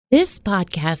This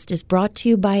podcast is brought to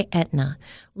you by Aetna.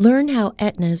 Learn how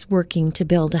Aetna is working to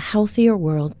build a healthier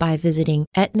world by visiting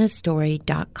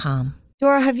aetnastory.com.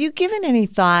 Dora, have you given any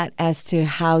thought as to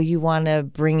how you want to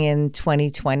bring in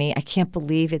 2020? I can't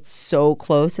believe it's so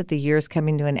close that the year's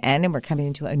coming to an end and we're coming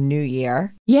into a new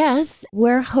year. Yes,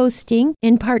 we're hosting,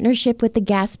 in partnership with the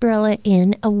Gasparilla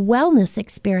Inn, a wellness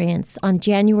experience on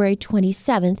January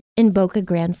 27th in Boca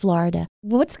Grande, Florida.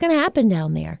 What's going to happen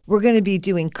down there? We're going to be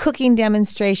doing cooking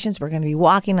demonstrations. We're going to be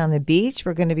walking on the beach.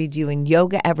 We're going to be doing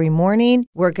yoga every morning.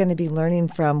 We're going to be learning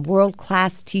from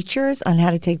world-class teachers on how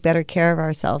to take better care of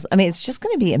ourselves. I mean, it's just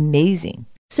going to be amazing.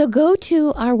 So go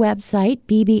to our website,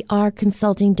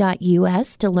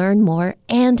 bbrconsulting.us, to learn more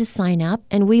and to sign up.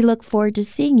 And we look forward to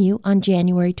seeing you on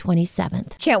January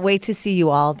 27th. Can't wait to see you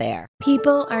all there.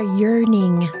 People are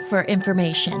yearning for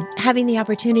information. Having the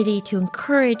opportunity to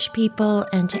encourage people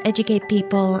and to educate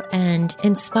people and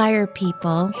inspire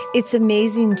people. It's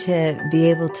amazing to be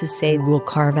able to say we'll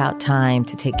carve out time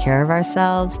to take care of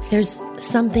ourselves. There's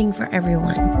something for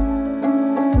everyone.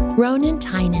 Ronan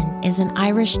Tynan is an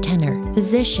Irish tenor,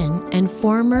 physician, and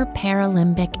former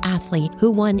Paralympic athlete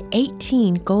who won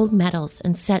 18 gold medals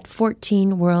and set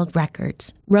 14 world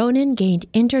records. Ronan gained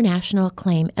international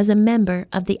acclaim as a member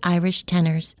of the Irish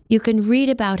Tenors. You can read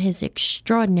about his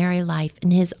extraordinary life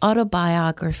in his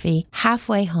autobiography,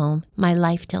 Halfway Home, My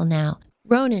Life Till Now.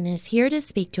 Ronan is here to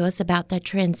speak to us about the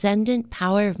transcendent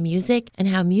power of music and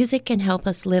how music can help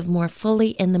us live more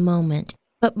fully in the moment.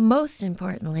 But most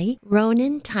importantly,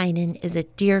 Ronan Tynan is a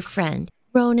dear friend.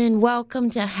 Ronan, welcome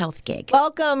to Health Gig.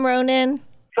 Welcome, Ronan.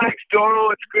 Thanks,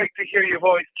 Doro. It's great to hear your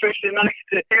voice. Tricia, nice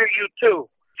to hear you too.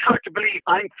 It's hard to believe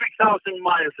I'm 3,000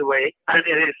 miles away and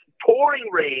it is pouring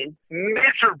rain,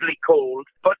 miserably cold.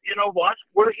 But you know what?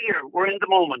 We're here. We're in the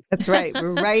moment. That's right.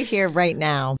 We're right here, right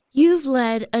now. You've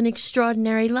led an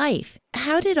extraordinary life.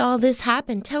 How did all this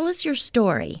happen? Tell us your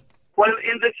story. Well,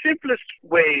 in the simplest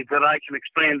way that I can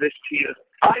explain this to you,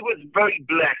 I was very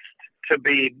blessed to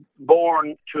be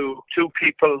born to two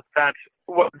people that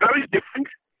were very different.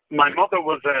 My mother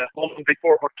was a woman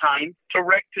before her time,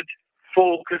 directed,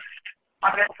 focused.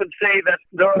 I often say that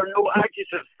there are no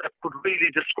adjectives that could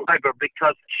really describe her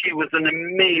because she was an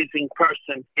amazing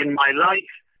person in my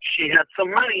life. She had so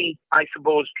many, I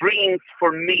suppose, dreams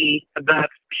for me that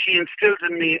she instilled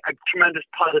in me a tremendous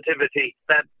positivity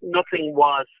that nothing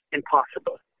was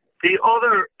impossible. The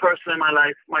other person in my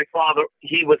life, my father,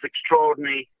 he was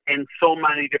extraordinary in so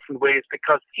many different ways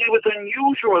because he was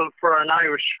unusual for an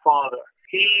Irish father.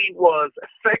 He was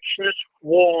affectionate,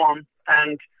 warm,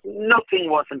 and nothing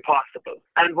was impossible.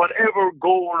 And whatever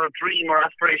goal or dream or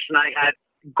aspiration I had,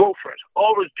 go for it.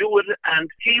 Always do it. And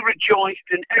he rejoiced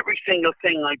in every single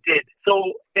thing I did.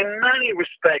 So in many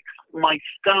respects, my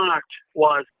start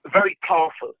was very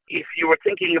powerful. If you were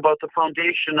thinking about the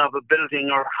foundation of a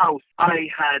building or a house, I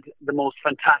had the most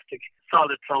fantastic,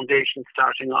 solid foundation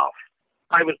starting off.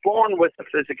 I was born with a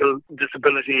physical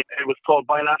disability. It was called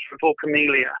bilateral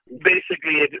phocomelia.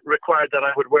 Basically, it required that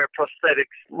I would wear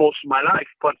prosthetics most of my life,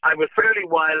 but I was fairly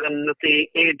wild, and at the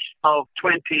age of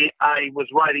 20, I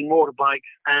was riding motorbikes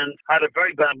and had a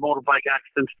very bad motorbike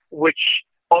accident, which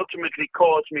ultimately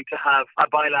caused me to have a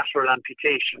bilateral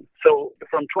amputation. So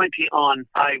from 20 on,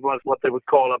 I was what they would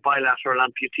call a bilateral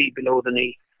amputee below the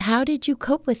knee. How did you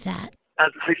cope with that?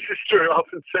 As my sister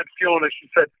often said, Fiona, she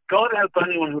said, God help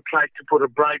anyone who tried to put a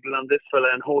bridle on this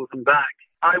fella and hold him back.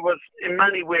 I was in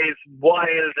many ways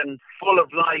wild and full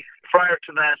of life prior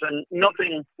to that, and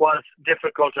nothing was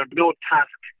difficult or no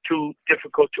task too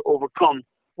difficult to overcome.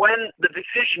 When the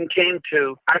decision came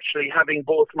to actually having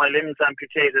both my limbs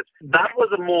amputated, that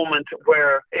was a moment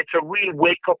where it's a real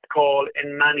wake-up call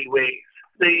in many ways.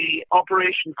 The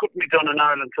operation couldn't be done in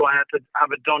Ireland, so I had to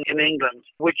have it done in England,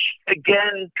 which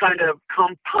again kind of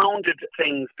compounded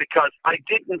things because I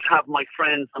didn't have my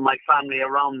friends and my family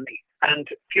around me. And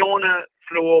Fiona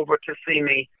flew over to see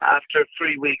me after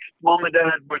 3 weeks. Mom and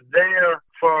Dad were there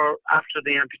for after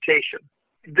the amputation.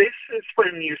 This is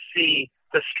when you see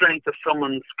the strength of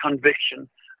someone's conviction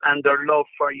and their love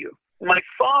for you. My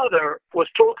father was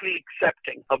totally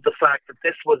accepting of the fact that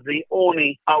this was the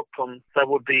only outcome that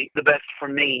would be the best for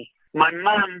me. My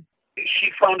mum,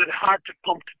 she found it hard to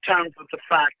come to terms with the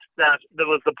fact that there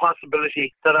was the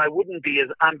possibility that I wouldn't be as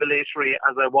ambulatory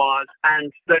as I was,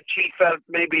 and that she felt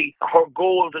maybe her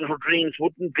goals and her dreams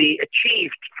wouldn't be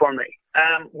achieved for me.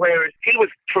 Whereas he was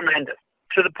tremendous.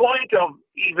 To the point of,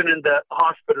 even in the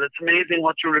hospital, it's amazing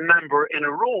what you remember in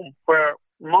a room where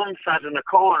Mum sat in a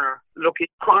corner looking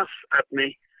across at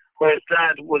me whereas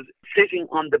Dad was sitting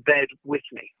on the bed with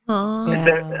me. Oh.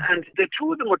 Yeah. And the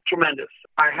two of them were tremendous.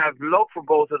 I have love for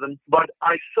both of them, but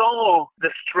I saw the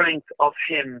strength of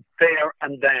him there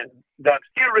and then, that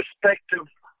irrespective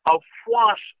of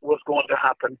what was going to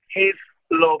happen, his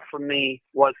love for me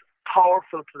was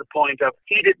powerful to the point of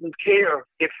he didn't care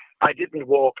if I didn't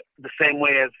walk the same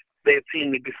way as they had seen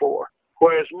me before.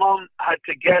 Whereas Mom had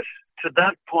to get to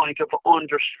that point of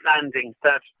understanding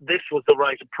that this was the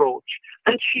right approach.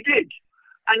 And she did.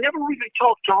 I never really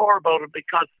talked to her about it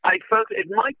because I felt it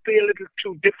might be a little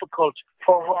too difficult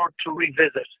for her to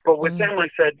revisit. But with them, I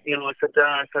said,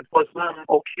 was Mom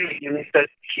okay? And he said,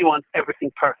 she wants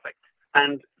everything perfect.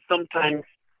 And sometimes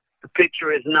the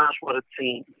picture is not what it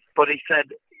seems. But he said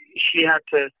she had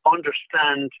to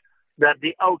understand that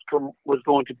the outcome was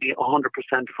going to be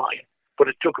 100% fine. But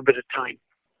it took a bit of time.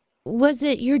 Was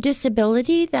it your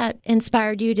disability that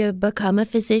inspired you to become a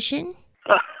physician?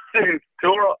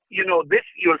 Dora, this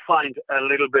you'll find a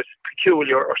little bit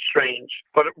peculiar or strange.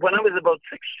 But when I was about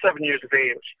 6 or 7 years of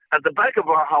age, at the back of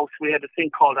our house, we had a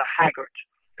thing called a haggard.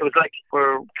 It was like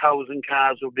where cows and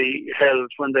calves would be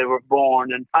held when they were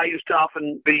born. And I used to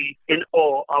often be in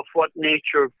awe of what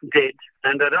nature did.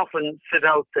 And I'd often sit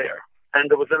out there. And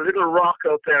there was a little rock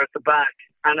out there at the back.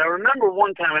 And I remember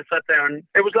one time I sat there and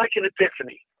it was like an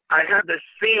epiphany. I had this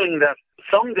feeling that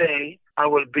someday I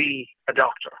will be a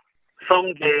doctor.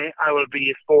 Someday I will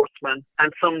be a sportsman.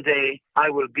 And someday I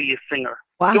will be a singer.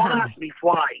 Wow. Don't ask me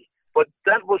why. But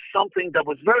that was something that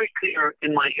was very clear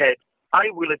in my head. I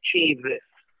will achieve this.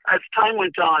 As time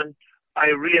went on,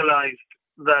 I realized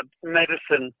that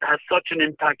medicine has such an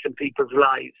impact in people's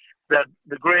lives, that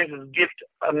the greatest gift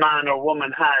a man or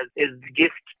woman has is the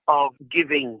gift of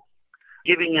giving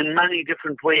in many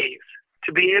different ways.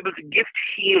 To be able to gift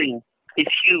healing is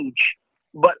huge.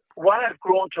 But what I've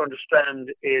grown to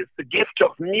understand is the gift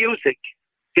of music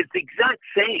is the exact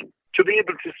same. To be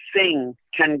able to sing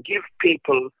can give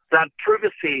people that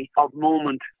privacy of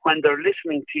moment when they're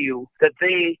listening to you, that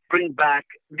they bring back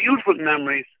beautiful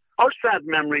memories or sad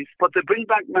memories, but they bring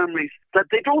back memories that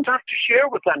they don't have to share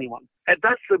with anyone. And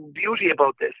that's the beauty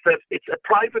about this, that it's a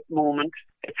private moment,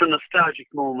 it's a nostalgic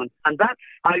moment. And that's,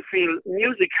 I feel,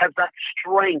 music has that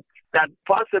strength that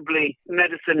possibly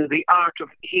medicine, the art of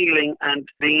healing and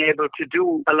being able to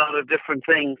do a lot of different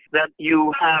things, that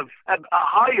you have a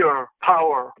higher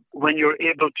power when you're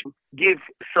able to give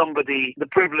somebody the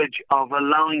privilege of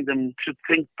allowing them to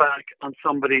think back on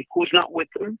somebody who's not with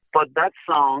them. But that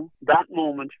song, that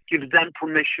moment, gives them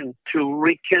permission to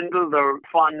rekindle their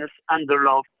fondness and their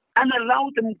love and allow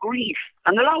them grief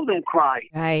and allow them cry.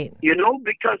 Right.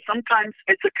 Because sometimes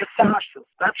it's a catharsis.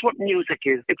 That's what music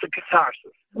is. It's a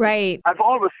catharsis. Right. I've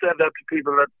always said that to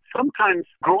people, that sometimes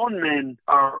grown men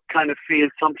are kind of feel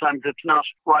sometimes it's not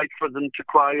right for them to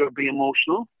cry or be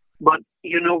emotional. But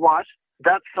you know what?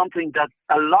 That's something that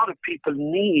a lot of people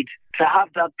need, to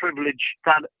have that privilege,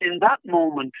 that in that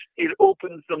moment it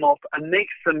opens them up and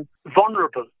makes them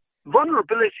vulnerable.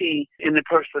 Vulnerability in a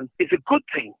person is a good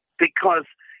thing because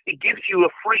it gives you a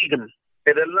freedom.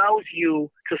 It allows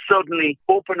you to suddenly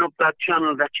open up that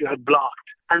channel that you had blocked.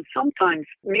 And sometimes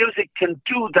music can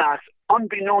do that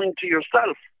unbeknown to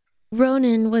yourself.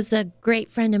 Ronan was a great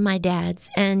friend of my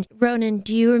dad's. And Ronan,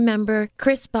 do you remember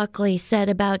Chris Buckley said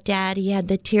about Dad he had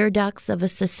the tear ducts of a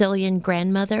Sicilian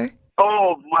grandmother?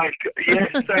 Oh, my God.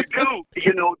 Yes, I do.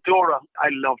 Dora, I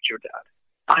loved your dad.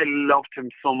 I loved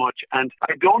him so much. And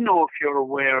I don't know if you're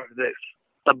aware of this.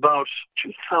 About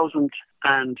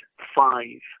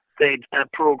 2005, they had a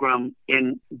program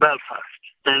in Belfast,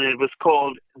 and it was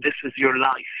called This Is Your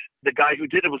Life. The guy who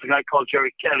did it was a guy called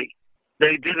Jerry Kelly.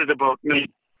 They did it about me.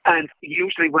 And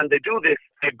usually when they do this,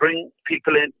 they bring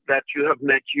people in that you have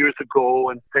met years ago,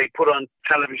 and they put on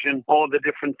television all the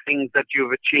different things that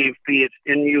you've achieved, be it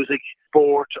in music,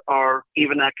 sport, or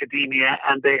even academia.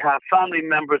 And they have family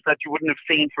members that you wouldn't have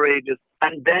seen for ages.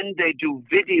 And then they do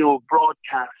video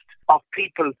broadcast of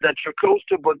people that you're close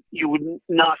to, but you would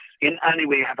not in any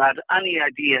way have had any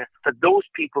idea that those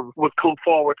people would come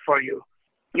forward for you.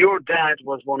 Your dad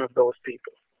was one of those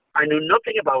people. I knew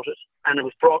nothing about it, and it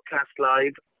was broadcast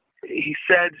live. He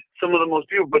said some of the most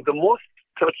beautiful, but the most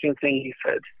touching thing he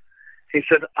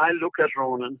said, I look at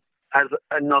Ronan as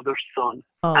another son.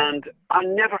 Oh. And I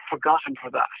never forgot him for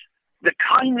that. The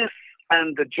kindness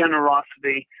and the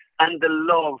generosity and the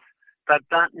love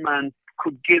that man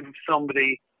could give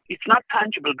somebody, it's not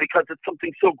tangible because it's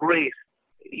something so great.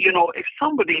 If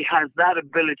somebody has that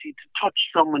ability to touch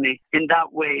somebody in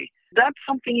that way, that's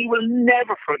something you will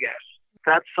never forget.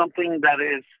 That's something that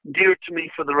is dear to me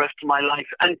for the rest of my life.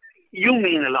 And you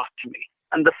mean a lot to me.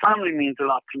 And the family means a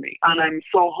lot to me. And I'm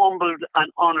so humbled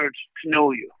and honored to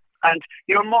know you. And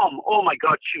your mom, oh my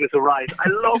God, she was a riot. I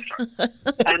loved her.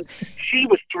 And she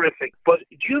was terrific. But,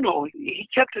 he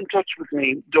kept in touch with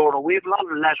me, Dora. We have a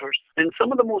lot of letters. And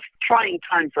some of the most trying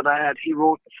times that I had, he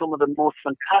wrote some of the most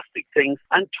fantastic things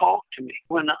and talked to me.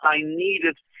 When I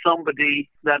needed somebody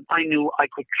that I knew I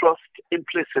could trust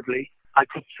implicitly, I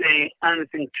could say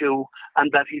anything to,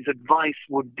 and that his advice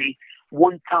would be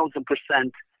 1,000%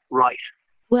 right.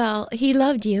 Well, he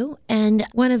loved you, and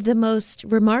one of the most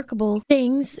remarkable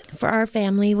things for our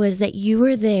family was that you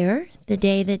were there the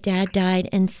day that Dad died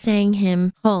and sang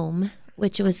him home,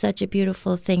 which was such a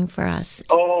beautiful thing for us.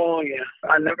 Oh, yeah.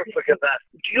 I'll never forget that.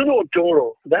 Do you know,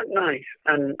 Doro, that night,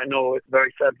 and I know it's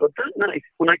very sad, but that night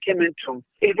when I came into him,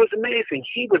 it was amazing.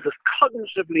 He was as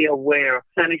cognitively aware.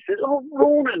 And he said, oh,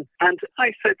 Ronan. And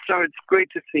I said, sir, it's great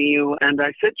to see you. And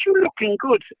I said, you're looking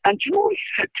good. And you know what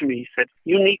he said to me? He said,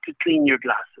 you need to clean your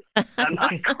glasses. And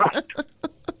I cried.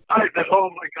 I said, oh,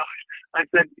 my gosh. I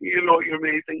said, you're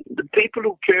amazing. The people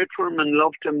who cared for him and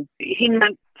loved him, he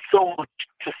meant so much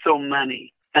to so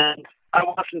many. And I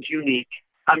wasn't unique.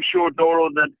 I'm sure, Doro,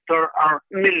 that there are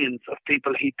millions of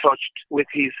people he touched with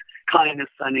his kindness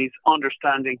and his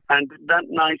understanding. And that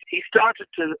night, he started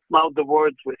to mouth the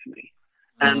words with me.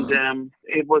 And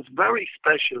it was very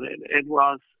special. It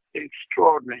was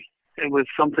extraordinary. It was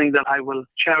something that I will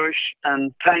cherish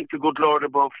and thank the good Lord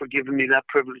above for giving me that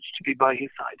privilege to be by his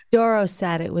side. Doro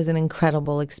said it was an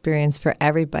incredible experience for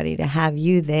everybody to have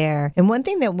you there. And one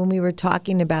thing that when we were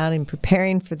talking about and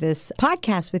preparing for this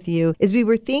podcast with you is we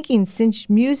were thinking, since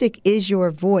music is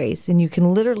your voice and you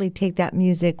can literally take that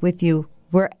music with you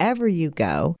wherever you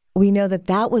go, we know that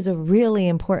that was a really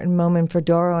important moment for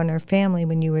Doro and her family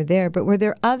when you were there. But were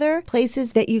there other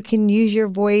places that you can use your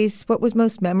voice? What was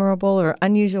most memorable or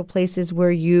unusual places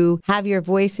where you have your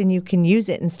voice and you can use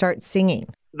it and start singing?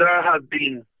 There have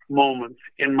been moments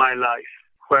in my life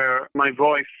where my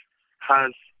voice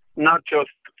has not just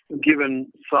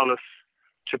given solace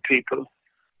to people.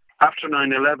 After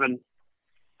 9/11,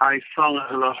 I sung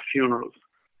at a lot of funerals.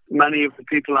 Many of the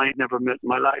people I'd never met in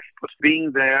my life, but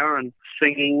being there and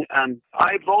singing, and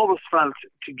I've always felt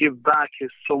to give back is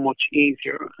so much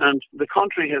easier. And the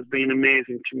country has been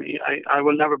amazing to me. I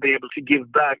will never be able to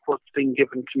give back what's been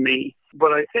given to me.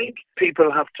 But I think people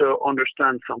have to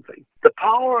understand something. The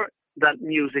power that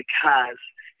music has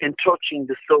in touching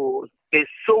the soul is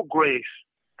so great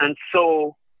and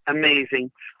so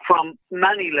amazing from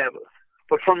many levels.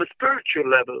 But from a spiritual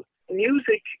level,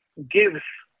 music gives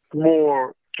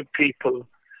more to people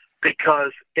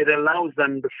because it allows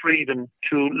them the freedom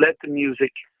to let the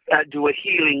music do a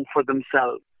healing for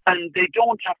themselves. And they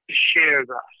don't have to share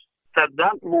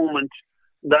that moment,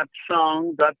 that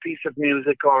song, that piece of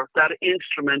music or that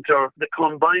instrument or the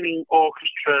combining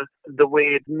orchestra, the way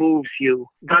it moves you.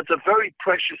 That's a very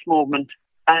precious moment,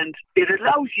 and it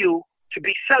allows you to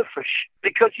be selfish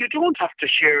because you don't have to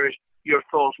share your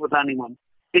thoughts with anyone.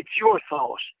 It's your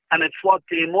thought, and it's what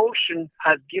the emotion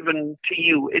has given to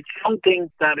you. It's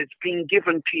something that it's been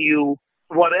given to you.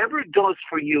 Whatever it does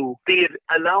for you, be it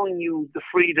allowing you the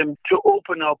freedom to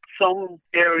open up some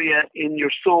area in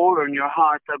your soul or in your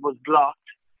heart that was blocked,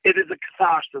 it is a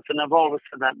catharsis. And I've always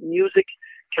said that music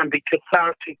can be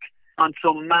cathartic on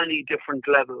so many different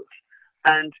levels.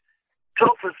 And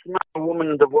toughest man or woman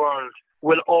in the world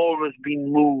will always be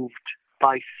moved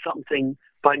by something,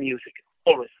 by music.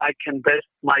 Always. I can bet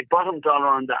my bottom dollar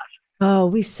on that. Oh,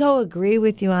 we so agree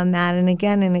with you on that. And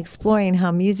again, in exploring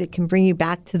how music can bring you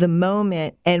back to the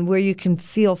moment and where you can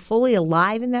feel fully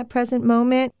alive in that present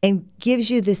moment and gives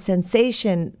you this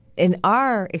sensation. In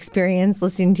our experience,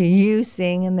 listening to you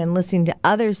sing and then listening to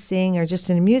others sing or just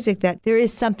in music, that there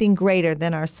is something greater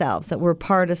than ourselves, that we're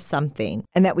part of something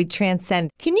and that we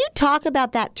transcend. Can you talk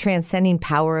about that transcending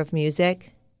power of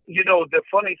music? You know, the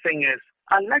funny thing is,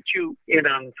 I'll let you in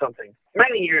on something.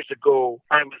 Many years ago,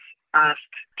 I was asked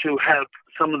to help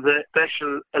some of the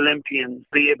Special Olympians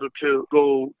be able to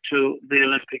go to the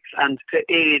Olympics and to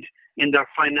aid in their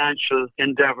financial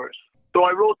endeavors. So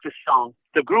I wrote this song.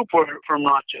 The group were from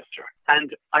Rochester,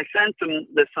 and I sent them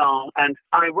the song, and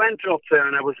I went up there,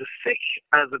 and I was as sick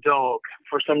as a dog.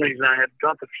 For some reason, I had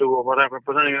got the flu or whatever.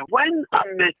 But anyway, when I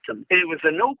met them, it was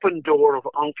an open door of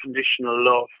unconditional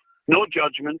love. No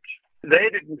judgment. They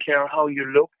didn't care how you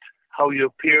looked, how you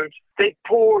appeared. They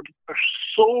poured their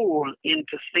soul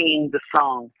into singing the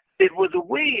song. It was a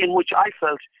way in which I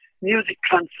felt music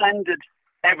transcended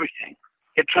everything.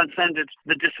 It transcended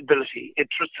the disability. It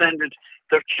transcended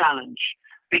their challenge.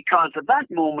 Because at that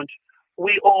moment,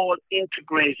 we all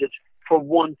integrated for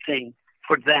one thing,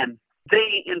 for them.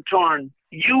 They, in turn,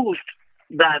 used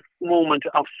that moment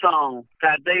of song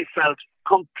that they felt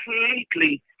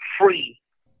completely free.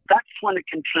 That's when it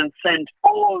can transcend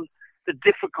all the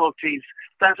difficulties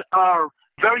that are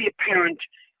very apparent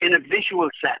in a visual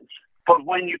sense. But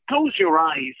when you close your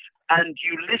eyes and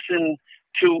you listen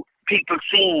to people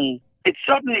singing, it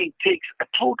suddenly takes a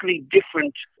totally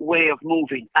different way of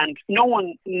moving. And no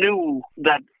one knew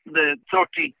that the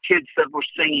 30 kids that were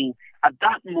singing at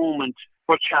that moment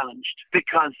were challenged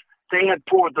because they had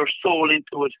poured their soul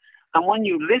into it. And when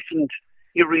you listened,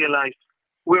 you realized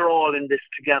we're all in this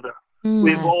together. Yes.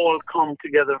 We've all come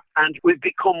together and we've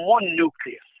become one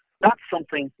nucleus. That's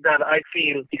something that I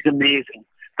feel is amazing.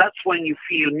 That's when you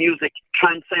feel music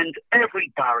transcend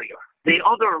every barrier. The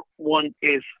other one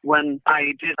is when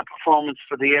I did a performance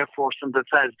for the Air Force in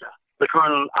Bethesda. The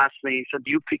colonel asked me, he said,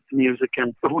 you pick the music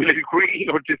and we'll agree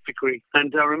or disagree.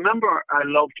 And I remember I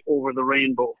loved Over the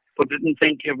Rainbow, but didn't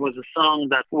think it was a song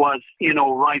that was,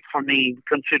 right for me,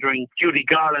 considering Judy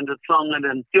Garland had sung it,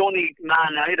 and the only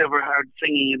man I'd ever heard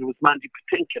singing it was Mandy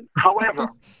Patinkin. However,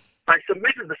 I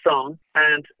submitted the song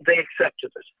and they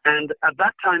accepted it. And at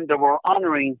that time, they were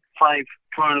honouring 5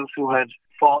 colonels who had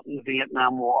fought in the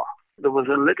Vietnam War. There was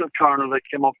a little colonel that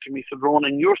came up to me and said,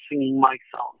 Ronan, you're singing my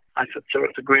song. I said, sir,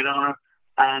 it's a great honour.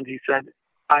 And he said,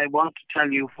 I want to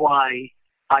tell you why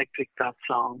I picked that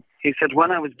song. He said,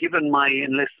 when I was given my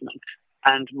enlistment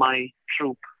and my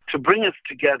troop to bring us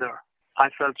together, I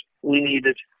felt we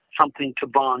needed something to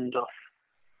bond us.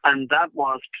 And that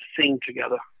was to sing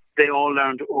together. They all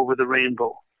learned Over the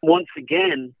Rainbow. Once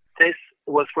again, this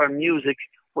was where music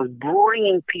was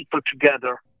bringing people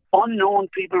together. Unknown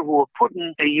people who were put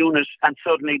in a unit and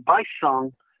suddenly by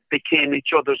song became each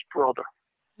other's brother.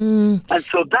 And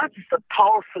so that's the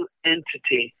powerful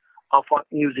entity of what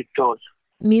music does.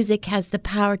 Music has the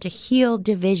power to heal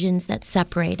divisions that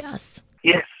separate us.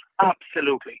 Yes,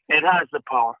 absolutely. It has the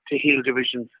power to heal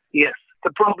divisions. Yes.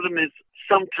 The problem is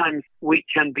sometimes we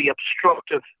can be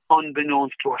obstructive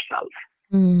unbeknownst to ourselves.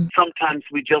 Sometimes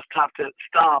we just have to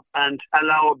stop and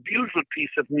allow a beautiful piece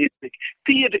of music,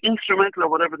 be it instrumental or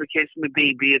whatever the case may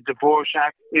be it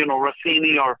Dvorak,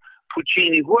 Rossini or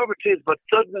Puccini, whoever it is, but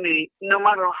suddenly, no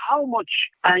matter how much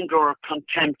anger or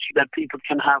contempt that people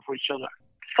can have for each other,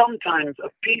 sometimes a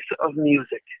piece of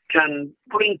music can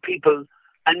bring people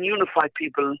and unify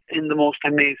people in the most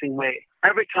amazing way.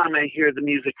 Every time I hear the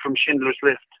music from Schindler's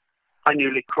List, I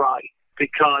nearly cry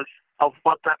because of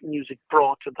what that music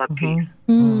brought to that piece.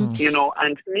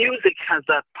 And music has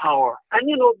that power. And,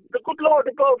 the good Lord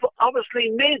above obviously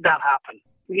made that happen.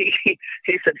 He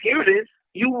said, here it is.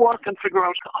 You work and figure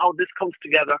out how this comes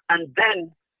together and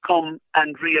then come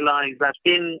and realize that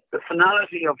in the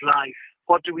finality of life,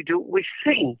 what do? We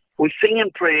sing. We sing in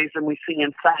praise and we sing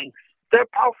in thanks. They're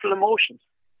powerful emotions.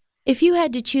 If you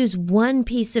had to choose one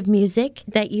piece of music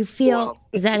that you feel,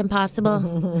 is that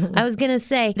impossible? I was going to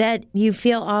say that you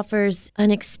feel offers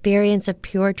an experience of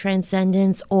pure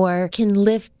transcendence or can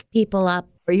lift people up.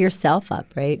 Or yourself up,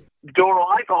 right? Doro,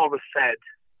 I've always said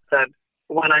that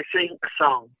when I sing a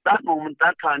song, that moment,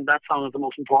 that time, that song is the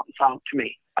most important song to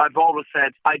me. I've always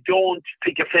said I don't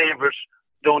pick a favourite,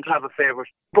 don't have a favourite.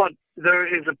 But there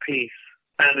is a piece,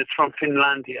 and it's from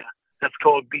Finlandia, that's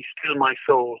called Be Still My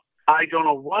Soul. I don't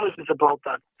know what it is about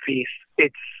that piece.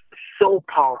 It's so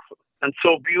powerful and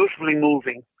so beautifully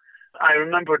moving. I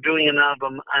remember doing an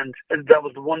album, and that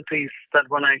was the one piece that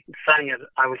when I sang it,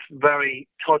 I was very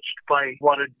touched by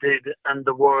what it did and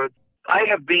the words. I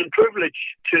have been privileged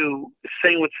to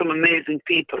sing with some amazing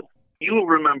people. You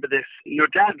remember this. Your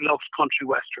dad loves country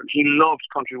western. He loves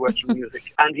country western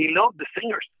music, and he loved the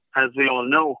singers, as we all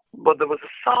know. But there was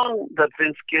a song that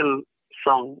Vince Gill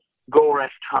sung, Go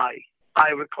Rest High.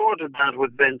 I recorded that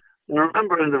with Vince. And I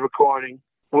remember in the recording,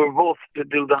 we were both to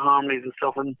do the harmonies and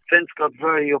stuff, and Vince got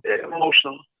very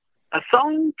emotional. A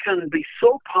song can be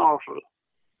so powerful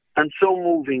and so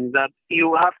moving that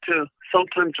you have to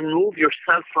sometimes remove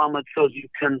yourself from it so you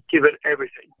can give it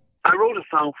everything. I wrote a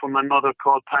song for my mother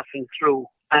called Passing Through,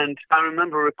 and I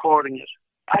remember recording it.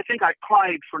 I think I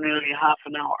cried for nearly half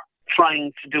an hour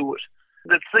trying to do it.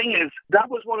 The thing is, that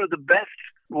was one of the best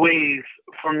ways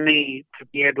for me to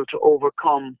be able to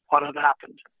overcome what had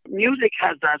happened. Music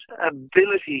has that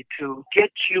ability to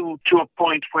get you to a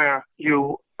point where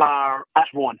you are at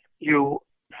one. You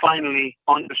finally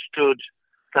understood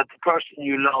that the person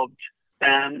you loved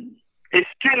is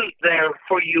still there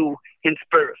for you in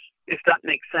spirit, if that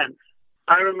makes sense.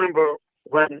 I remember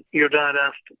when your dad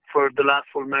asked for the last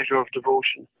full measure of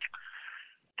devotion.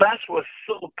 That was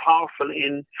so powerful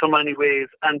in so many ways.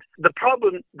 And the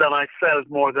problem that I felt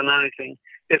more than anything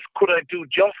is, could I do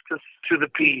justice to the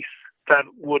piece that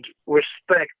would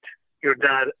respect your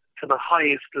dad to the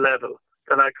highest level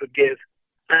that I could give?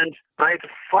 And I had to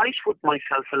fight with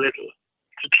myself a little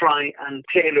to try and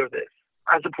tailor this.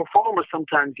 As a performer,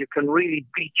 sometimes you can really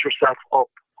beat yourself up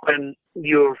when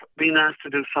you've been asked to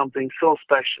do something so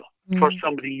special for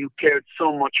somebody you cared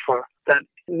so much for that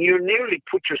you nearly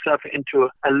put yourself into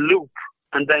a loop,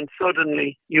 and then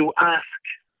suddenly you ask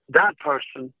that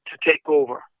person to take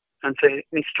over and say,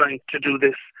 "Me strength to do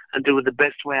this and do it the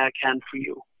best way I can for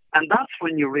you." And that's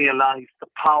when you realize the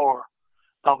power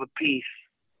of a piece,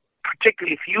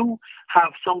 particularly if you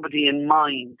have somebody in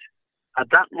mind at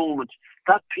that moment.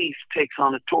 That piece takes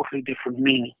on a totally different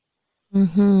meaning.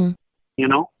 Mm-hmm. You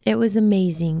know? It was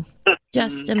amazing.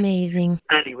 Just amazing.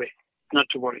 Anyway, not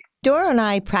to worry. Dora and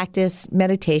I practice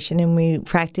meditation and we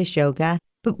practice yoga.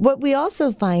 But what we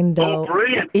also find, though... Oh,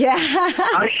 brilliant. Yeah.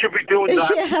 I should be doing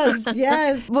that.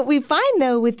 Yes. What we find,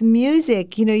 though, with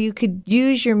music, you could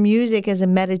use your music as a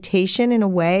meditation in a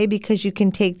way, because you can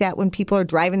take that when people are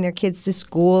driving their kids to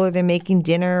school or they're making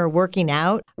dinner or working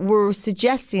out. We're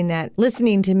suggesting that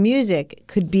listening to music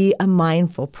could be a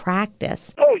mindful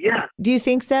practice. Oh, yeah. Do you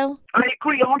think so? I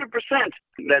agree 100%.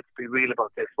 Let's be real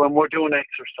about this. When we're doing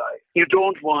exercise, you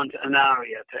don't want an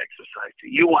aria to exercise to.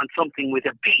 You want something with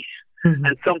a beat. Mm-hmm.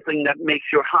 And something that makes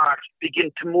your heart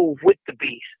begin to move with the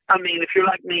beat. I mean, if you're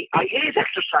like me, I hate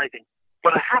exercising,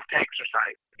 but I have to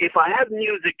exercise. If I have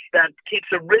music that keeps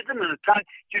a rhythm and a time,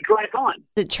 you drive on.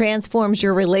 It transforms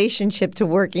your relationship to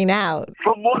working out.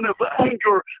 From one of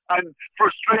anger and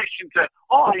frustration to,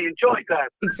 I enjoy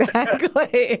that.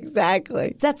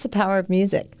 Exactly. That's the power of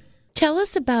music. Tell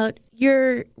us about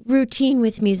your routine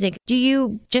with music. Do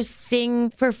you just sing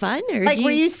for fun? Or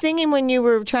were you singing when you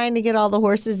were trying to get all the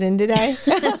horses in today?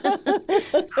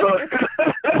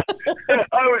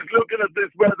 I was looking at this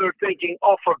weather thinking,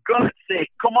 oh, for God's sake,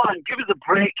 come on, give us a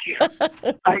break here.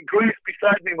 I had Grace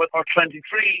beside me with her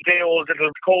 23-day-old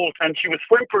little colt, and she was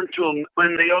whimpering to him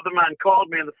when the other man called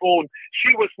me on the phone.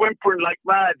 She was whimpering like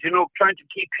mad, trying to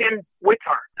keep him with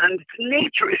her. And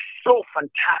nature is so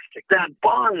fantastic. That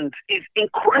bond is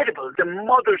incredible. The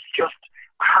mothers just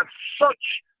have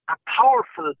such a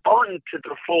powerful bond to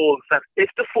the foals that if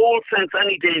the foal sense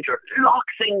any danger,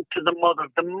 locks into the mother.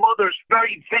 The mother's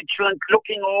very vigilant,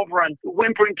 looking over and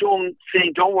whimpering to him,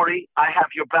 saying, "Don't worry, I have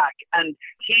your back." And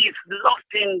he's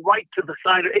locked in right to the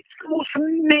side. It's the most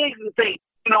amazing thing.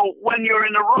 When you're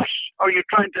in a rush or you're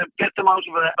trying to get them out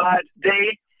of a bad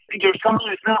day, your song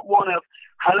is not one of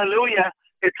hallelujah.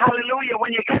 It's hallelujah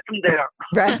when you get them there.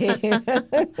 Right.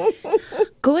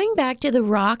 Going back to the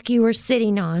rock you were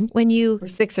sitting on when you were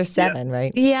 6 or 7,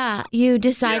 right? Yeah. You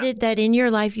decided that in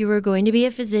your life you were going to be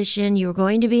a physician, you were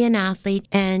going to be an athlete,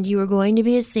 and you were going to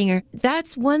be a singer.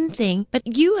 That's one thing. But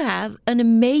you have an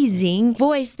amazing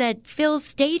voice that fills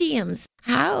stadiums.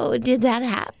 How did that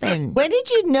happen? When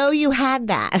did you know you had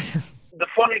that? The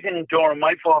funny thing, Dora,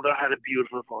 my father had a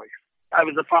beautiful voice. I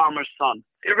was a farmer's son.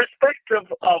 Irrespective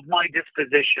of my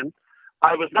disposition,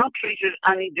 I was not treated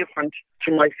any different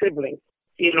to my siblings.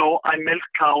 I milked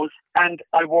cows and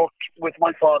I worked with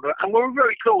my father, and we were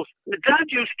very close. My dad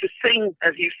used to sing,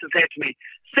 as he used to say to me,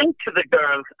 "Sing to the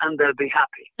girls and they'll be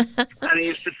happy." And he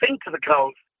used to sing to the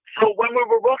cows. So when we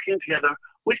were working together,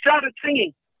 we started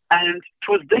singing. And it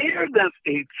was there that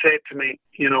he'd say to me,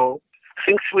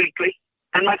 "Sing sweetly."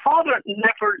 And my father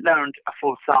never learned a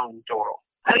full song, Doro.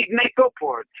 And he'd make up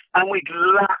words, and we'd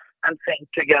laugh and sing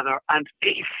together. And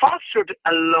he fostered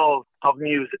a love of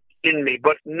music in me,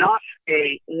 but not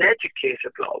an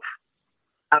educated love.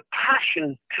 A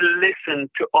passion to listen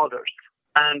to others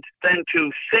and then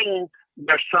to sing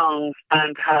their songs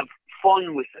and have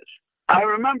fun with it. I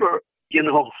remember,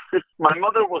 my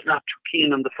mother was not too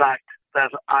keen on the fact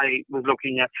that I was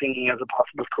looking at singing as a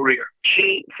possible career.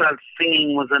 She felt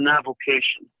singing was an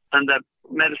avocation and that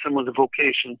medicine was a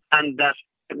vocation, and that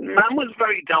Mom was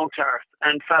very down to earth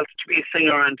and felt to be a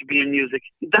singer and to be in music,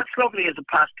 that's lovely as a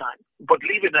pastime, but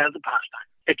leave it as a pastime.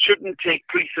 It shouldn't take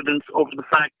precedence over the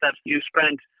fact that you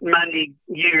spent many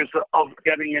years of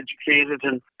getting educated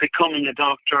and becoming a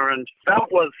doctor, and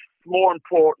that was more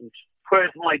important.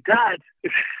 Whereas my dad,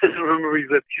 I remember he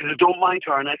said, "Don't mind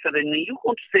her." And I said, "And you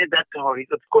won't say that to her." He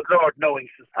said, "Good Lord, no." He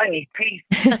says, "I need peace."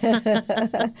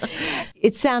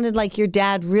 It sounded like your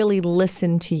dad really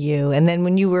listened to you. And then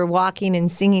when you were walking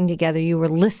and singing together, you were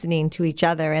listening to each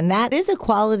other. And that is a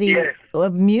quality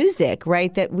of music,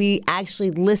 right? That we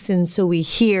actually listen so we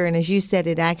hear. And as you said,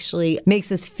 it actually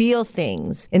makes us feel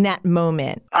things in that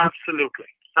moment. Absolutely.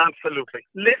 Absolutely.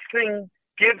 Listening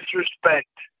gives respect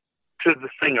to the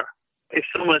singer. If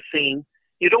someone is singing,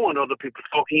 you don't want other people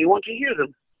talking, you want to hear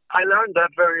them. I learned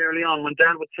that very early on. When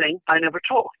Dad would sing, I never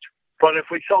talked. But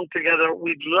if we sung together,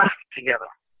 we'd laugh together.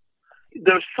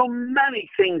 There's so many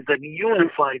things that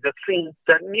unify,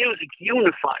 that music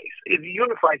unifies. It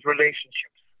unifies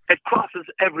relationships. It crosses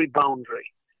every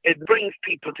boundary. It brings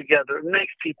people together. It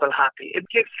makes people happy. It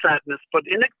gives sadness, but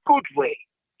in a good way.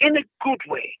 In a good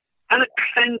way. And it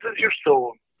cleanses your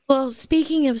soul. Well,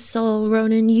 speaking of soul,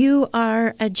 Ronan, you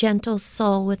are a gentle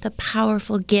soul with a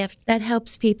powerful gift that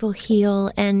helps people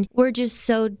heal. And we're just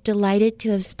so delighted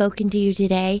to have spoken to you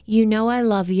today. You know I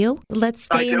love you. Let's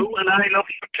stay. I do, and I love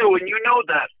you too, and you know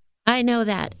that. I know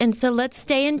that. And so let's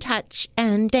stay in touch.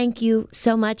 And thank you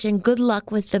so much. And good luck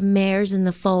with the mares and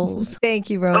the foals. Thank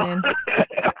you, Ronan.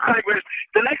 I will.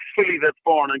 The next filly that's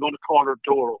born, I'm going to call her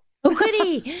Doro. Oh,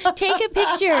 goody. Take a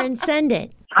picture and send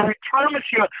it. I promise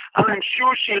you, and I'm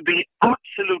sure she'll be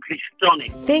absolutely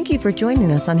stunning. Thank you for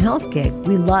joining us on Health Gig.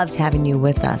 We loved having you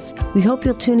with us. We hope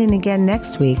you'll tune in again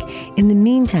next week. In the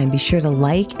meantime, be sure to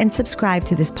like and subscribe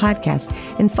to this podcast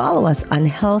and follow us on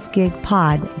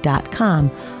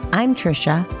healthgigpod.com. I'm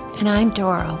Trisha. And I'm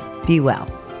Doro. Be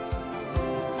well.